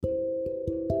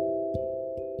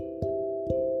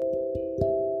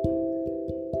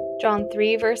John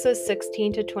 3 verses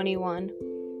 16 to 21.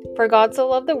 For God so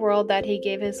loved the world that he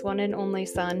gave his one and only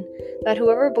Son, that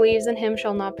whoever believes in him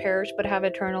shall not perish but have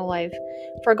eternal life.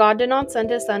 For God did not send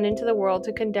his Son into the world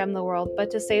to condemn the world,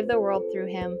 but to save the world through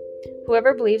him.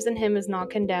 Whoever believes in him is not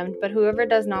condemned, but whoever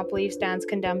does not believe stands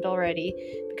condemned already,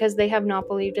 because they have not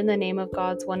believed in the name of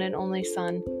God's one and only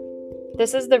Son.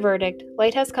 This is the verdict.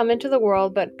 Light has come into the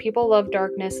world, but people love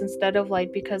darkness instead of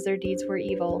light because their deeds were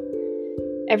evil.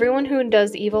 Everyone who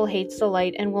does evil hates the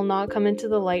light and will not come into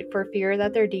the light for fear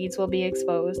that their deeds will be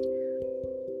exposed.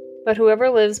 But whoever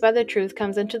lives by the truth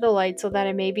comes into the light so that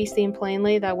it may be seen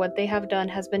plainly that what they have done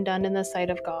has been done in the sight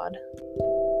of God.